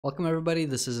Welcome everybody,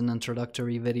 this is an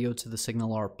introductory video to the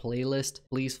SignalR playlist.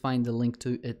 Please find the link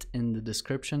to it in the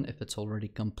description if it's already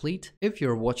complete. If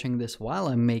you're watching this while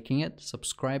I'm making it,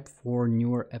 subscribe for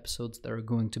newer episodes that are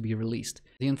going to be released.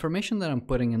 The information that I'm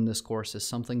putting in this course is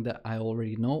something that I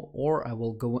already know, or I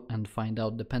will go and find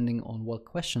out depending on what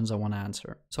questions I want to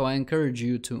answer. So I encourage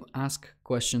you to ask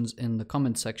questions in the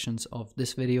comment sections of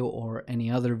this video or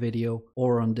any other video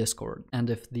or on Discord.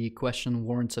 And if the question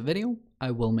warrants a video,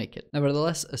 I will make it.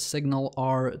 Nevertheless, a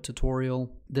SignalR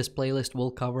tutorial. This playlist will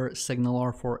cover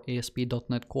SignalR for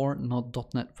ASP.NET Core, not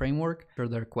 .NET Framework. Sure,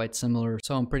 they're quite similar,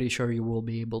 so I'm pretty sure you will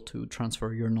be able to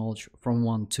transfer your knowledge from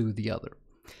one to the other.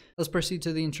 Let's proceed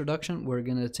to the introduction. We're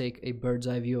going to take a bird's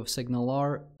eye view of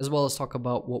SignalR, as well as talk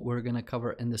about what we're going to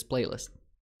cover in this playlist.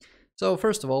 So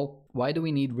first of all, why do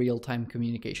we need real-time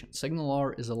communication?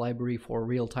 SignalR is a library for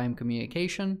real-time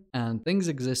communication, and things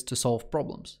exist to solve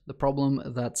problems. The problem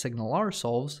that SignalR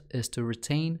solves is to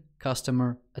retain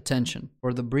customer attention.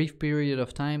 For the brief period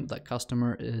of time that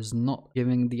customer is not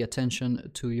giving the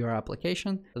attention to your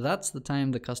application, that's the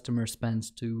time the customer spends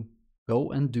to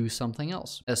go and do something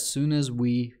else. As soon as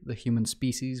we, the human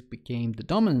species, became the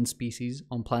dominant species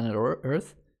on planet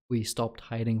Earth, we stopped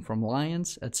hiding from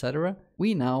lions, etc.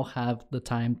 We now have the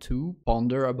time to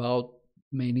ponder about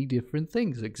many different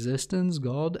things, existence,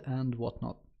 God, and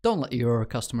whatnot. Don't let your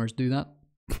customers do that.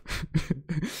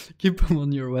 Keep them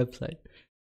on your website.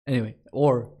 Anyway,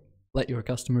 or let your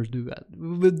customers do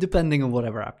that, depending on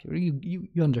whatever app you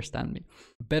understand me.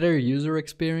 Better user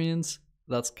experience,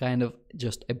 that's kind of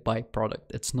just a byproduct.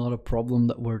 It's not a problem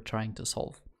that we're trying to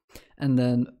solve. And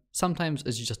then sometimes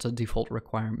it's just a default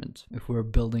requirement. If we're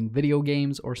building video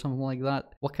games or something like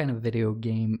that, what kind of video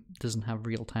game doesn't have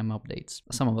real-time updates?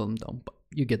 Some of them don't, but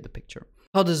you get the picture.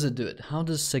 How does it do it? How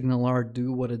does SignalR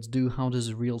do what it's do? How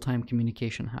does real-time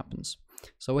communication happens?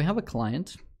 So we have a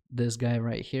client, this guy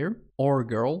right here, or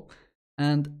girl,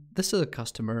 and this is a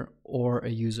customer or a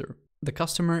user. The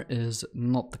customer is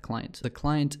not the client. The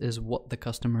client is what the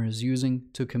customer is using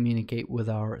to communicate with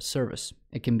our service.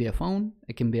 It can be a phone,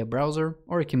 it can be a browser,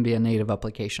 or it can be a native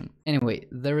application. Anyway,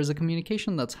 there is a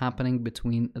communication that's happening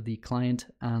between the client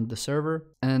and the server,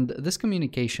 and this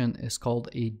communication is called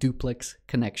a duplex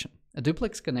connection. A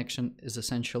duplex connection is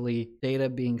essentially data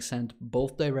being sent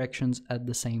both directions at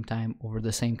the same time over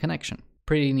the same connection.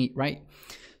 Pretty neat, right?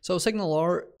 So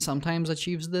SignalR sometimes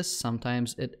achieves this,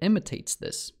 sometimes it imitates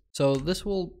this. So this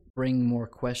will bring more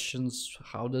questions.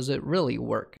 How does it really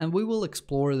work? And we will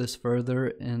explore this further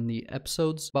in the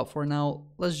episodes. But for now,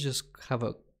 let's just have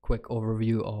a quick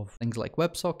overview of things like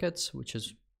WebSockets, which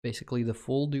is basically the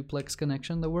full duplex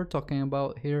connection that we're talking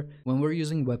about here. When we're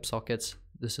using WebSockets,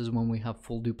 this is when we have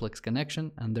full duplex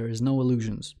connection and there is no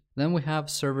illusions. Then we have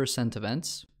server sent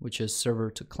events, which is server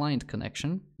to client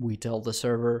connection. We tell the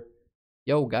server,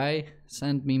 yo guy,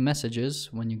 send me messages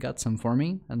when you got some for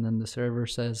me, and then the server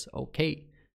says okay.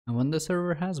 And when the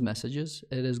server has messages,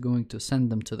 it is going to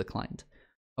send them to the client.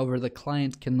 However, the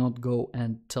client cannot go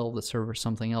and tell the server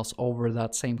something else over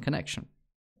that same connection.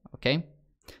 Okay,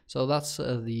 so that's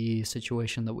the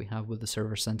situation that we have with the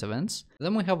server sent events.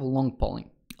 Then we have long polling.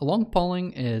 Long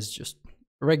polling is just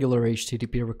regular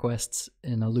HTTP requests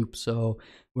in a loop, so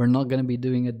we're not going to be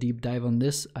doing a deep dive on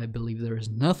this. I believe there is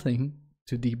nothing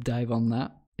to deep dive on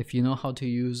that. If you know how to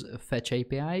use a fetch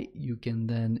API, you can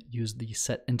then use the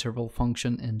set interval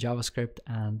function in JavaScript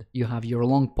and you have your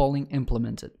long polling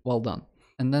implemented. Well done.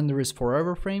 And then there is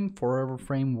forever frame. Forever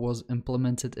frame was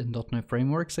implemented in .NET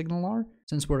Framework SignalR.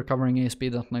 Since we're covering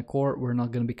ASP.NET Core, we're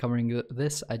not going to be covering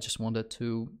this. I just wanted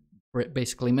to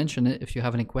basically mention it. If you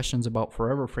have any questions about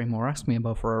forever frame or ask me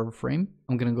about forever frame,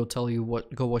 I'm going to go tell you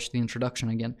what, go watch the introduction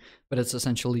again. But it's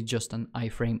essentially just an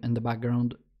iframe in the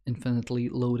background, infinitely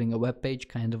loading a web page,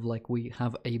 kind of like we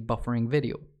have a buffering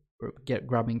video. We're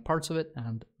grabbing parts of it,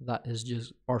 and that is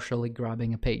just partially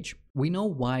grabbing a page. We know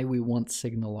why we want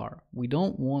SignalR. We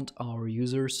don't want our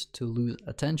users to lose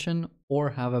attention or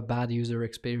have a bad user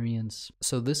experience.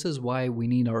 So this is why we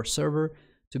need our server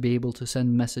to be able to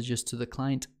send messages to the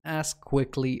client as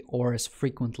quickly or as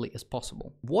frequently as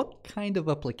possible. What kind of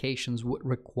applications would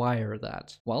require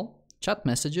that? Well, chat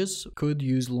messages could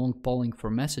use long polling for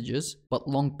messages, but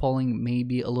long polling may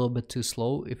be a little bit too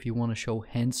slow if you want to show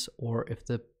hints or if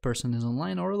the person is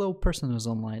online, or although person is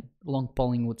online, long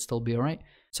polling would still be alright.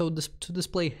 So to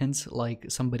display hints like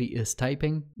somebody is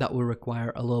typing, that will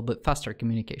require a little bit faster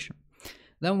communication.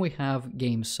 Then we have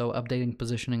games, so updating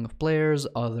positioning of players,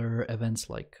 other events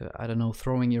like, I don't know,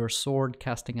 throwing your sword,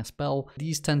 casting a spell.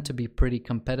 These tend to be pretty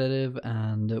competitive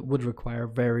and would require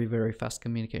very, very fast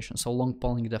communication. So long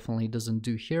polling definitely doesn't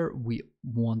do here. We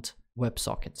want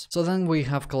WebSockets. So then we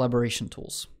have collaboration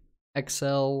tools.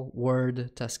 Excel,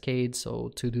 Word, Cascade,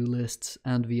 so to-do lists,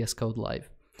 and VS Code Live.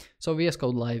 So VS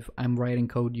Code Live, I'm writing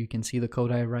code, you can see the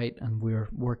code I write, and we're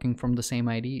working from the same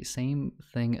ID, same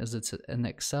thing as it's in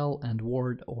Excel and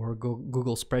Word or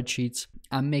Google Spreadsheets.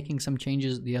 I'm making some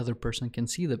changes, the other person can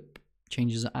see the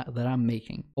changes that I'm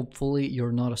making. Hopefully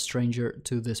you're not a stranger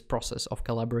to this process of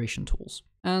collaboration tools.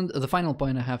 And the final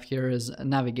point I have here is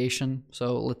navigation.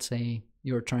 So let's say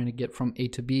you're trying to get from A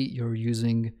to B, you're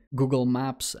using Google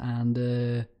Maps, and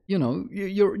you know,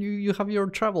 you have your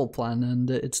travel plan and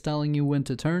it's telling you when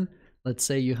to turn. Let's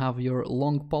say you have your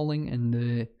long polling,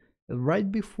 and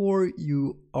right before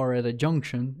you are at a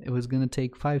junction, it was going to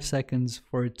take 5 seconds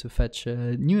for it to fetch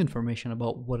new information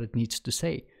about what it needs to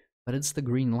say. But it's the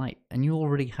green light, and you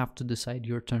already have to decide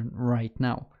your turn right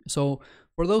now. So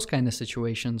for those kind of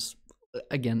situations,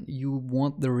 again, you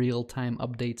want the real-time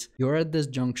updates. You're at this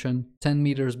junction 10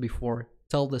 meters before,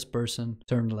 tell this person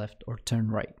turn left or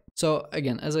turn right. So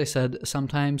again, as I said,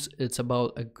 sometimes it's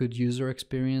about a good user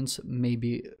experience,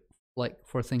 maybe like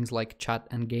for things like chat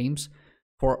and games.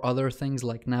 For other things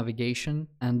like navigation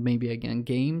and maybe again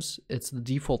games, it's the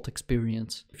default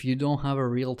experience. If you don't have a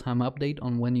real-time update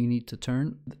on when you need to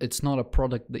turn, it's not a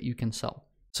product that you can sell.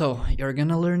 So you're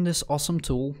gonna learn this awesome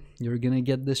tool, you're gonna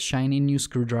get this shiny new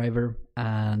screwdriver,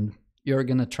 and you're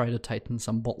gonna try to tighten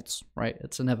some bolts, right?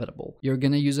 It's inevitable. You're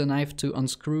gonna use a knife to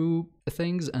unscrew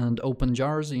things and open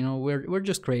jars, you know, we're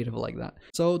just creative like that.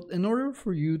 So in order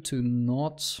for you to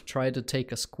not try to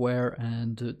take a square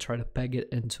and try to peg it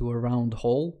into a round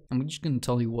hole, I'm just gonna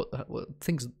tell you what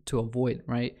things to avoid,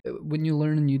 right? When you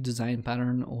learn a new design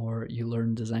pattern or you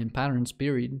learn design patterns,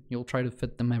 period, you'll try to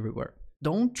fit them everywhere.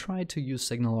 Don't try to use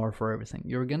SignalR for everything.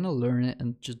 You're gonna learn it,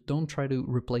 and just don't try to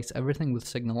replace everything with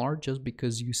SignalR just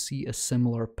because you see a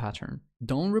similar pattern.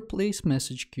 Don't replace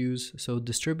message queues, so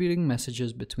distributing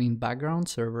messages between background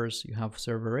servers. You have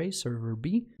server A, server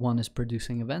B. One is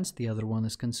producing events, the other one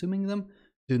is consuming them.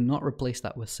 Do not replace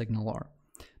that with SignalR.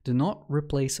 Do not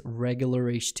replace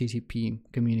regular HTTP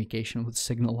communication with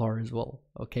SignalR as well,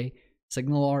 okay?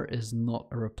 SignalR is not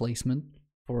a replacement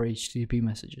for HTTP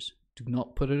messages. Do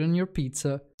not put it in your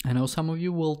pizza. I know some of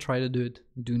you will try to do it.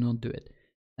 Do not do it.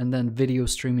 And then video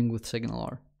streaming with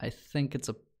SignalR. I think it's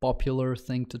a popular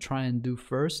thing to try and do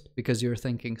first, because you're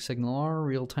thinking SignalR,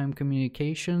 real-time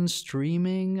communication,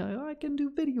 streaming. I can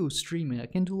do video streaming. I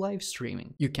can do live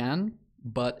streaming. You can,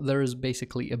 but there is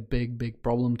basically a big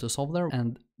problem to solve there,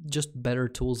 and just better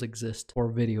tools exist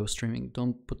for video streaming.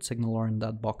 Don't put SignalR in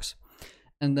that box.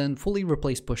 And then fully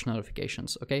replace push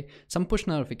notifications, okay? Some push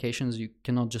notifications, you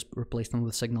cannot just replace them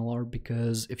with SignalR,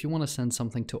 because if you want to send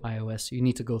something to iOS, you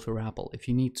need to go through Apple. If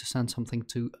you need to send something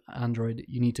to Android,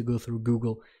 you need to go through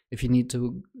Google. If you need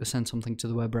to send something to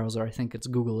the web browser, I think it's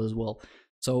Google as well.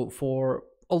 So for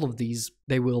all of these,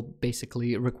 they will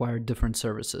basically require different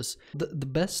services. The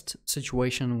best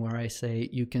situation where I say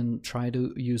you can try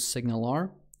to use SignalR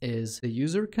is the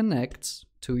user connects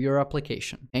to your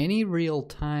application. Any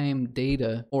real-time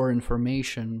data or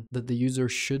information that the user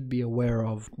should be aware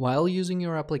of while using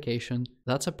your application,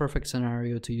 that's a perfect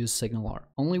scenario to use SignalR.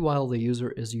 Only while the user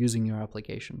is using your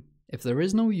application. If there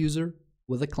is no user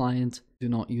with a client, do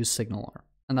not use SignalR.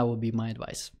 And that would be my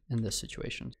advice in this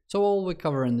situation. So what will we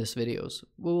cover in this videos?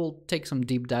 We will take some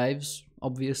deep dives.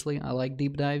 Obviously, I like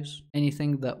deep dives.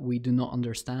 Anything that we do not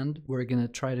understand, we're gonna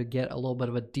try to get a little bit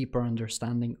of a deeper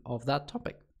understanding of that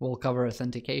topic. We'll cover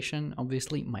authentication,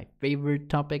 obviously my favorite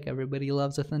topic. Everybody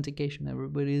loves authentication.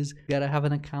 Everybody's gotta have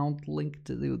an account linked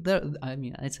to the, I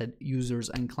mean, I said users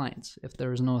and clients. If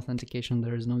there is no authentication,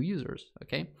 there is no users,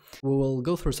 okay? We will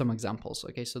go through some examples,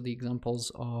 okay? So the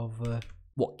examples of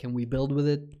what can we build with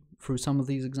it. Through some of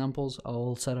these examples,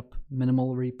 I'll set up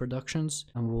minimal reproductions,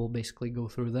 and we'll basically go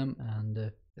through them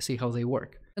and see how they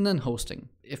work. And then hosting.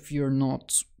 If you're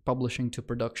not publishing to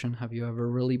production, have you ever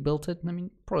really built it? I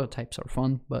mean, prototypes are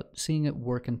fun, but seeing it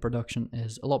work in production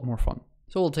is a lot more fun.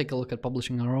 So we'll take a look at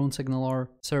publishing our own SignalR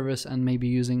service and maybe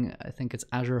using, I think it's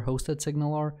Azure hosted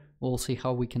SignalR. We'll see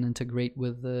how we can integrate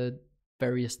with the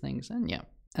various things. And yeah,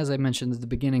 as I mentioned at the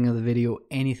beginning of the video,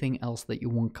 anything else that you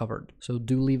want covered. So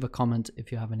do leave a comment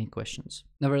if you have any questions.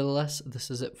 Nevertheless,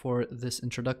 this is it for this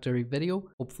introductory video.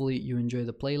 Hopefully you enjoy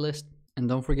the playlist, and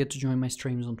don't forget to join my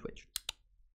streams on Twitch.